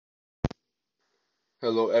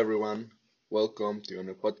Hello, everyone. Welcome to a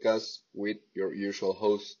new podcast with your usual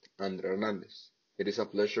host, Andre Hernandez. It is a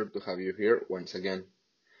pleasure to have you here once again.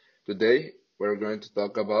 Today, we're going to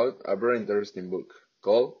talk about a very interesting book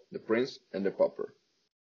called The Prince and the Pauper.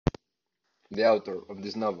 The author of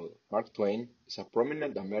this novel, Mark Twain, is a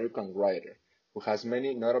prominent American writer who has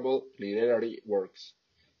many notable literary works.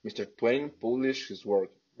 Mr. Twain published his work,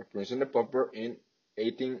 The Prince and the Pauper, in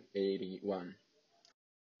 1881.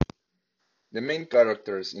 The main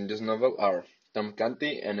characters in this novel are Tom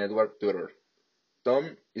Canty and Edward Tudor.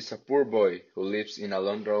 Tom is a poor boy who lives in a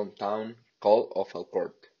London town called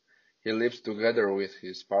Offalcourt. He lives together with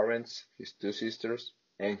his parents, his two sisters,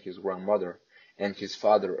 and his grandmother, and his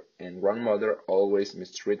father and grandmother always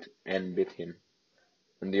mistreat and beat him.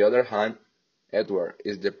 On the other hand, Edward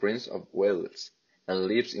is the Prince of Wales and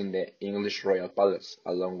lives in the English royal palace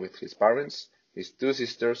along with his parents, his two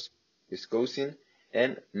sisters, his cousin,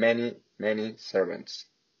 and many, many servants.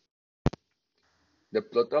 The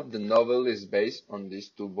plot of the novel is based on these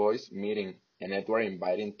two boys meeting and Edward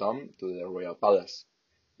inviting Tom to the royal palace.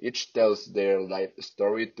 Each tells their life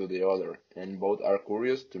story to the other, and both are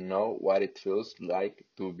curious to know what it feels like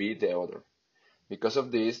to be the other. Because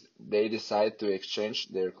of this, they decide to exchange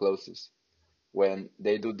their clothes. When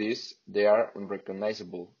they do this, they are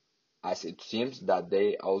unrecognizable, as it seems that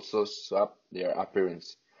they also swap their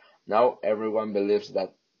appearance. Now everyone believes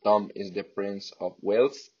that Tom is the Prince of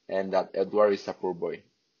Wales and that Edward is a poor boy.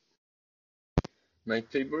 My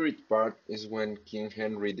favorite part is when King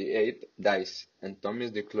Henry VIII dies and Tom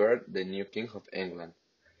is declared the new King of England.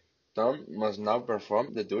 Tom must now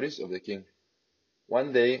perform the duties of the king.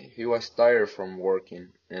 One day he was tired from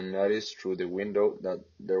working and noticed through the window that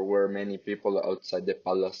there were many people outside the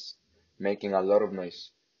palace making a lot of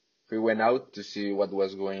noise. He went out to see what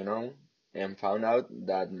was going on and found out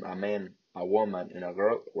that a man, a woman, and a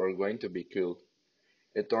girl were going to be killed.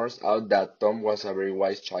 It turns out that Tom was a very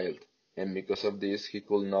wise child, and because of this he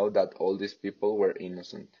could know that all these people were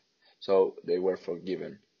innocent, so they were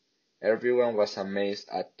forgiven. Everyone was amazed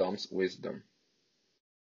at Tom's wisdom.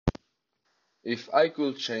 If I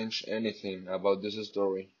could change anything about this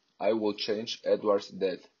story, I would change Edward's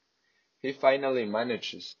death. He finally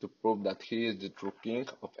manages to prove that he is the true king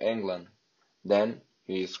of England. Then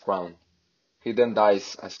he is crowned. He then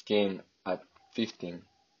dies as king at 15,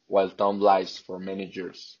 while Tom lives for many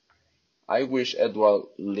years. I wish Edward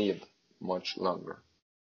lived much longer.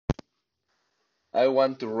 I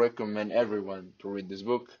want to recommend everyone to read this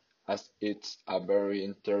book as it's a very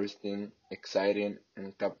interesting, exciting,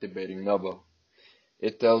 and captivating novel.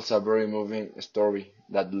 It tells a very moving story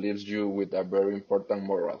that leaves you with a very important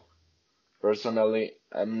moral. Personally,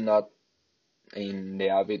 I'm not in the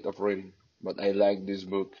habit of reading, but I like this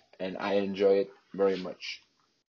book and I enjoy it very much.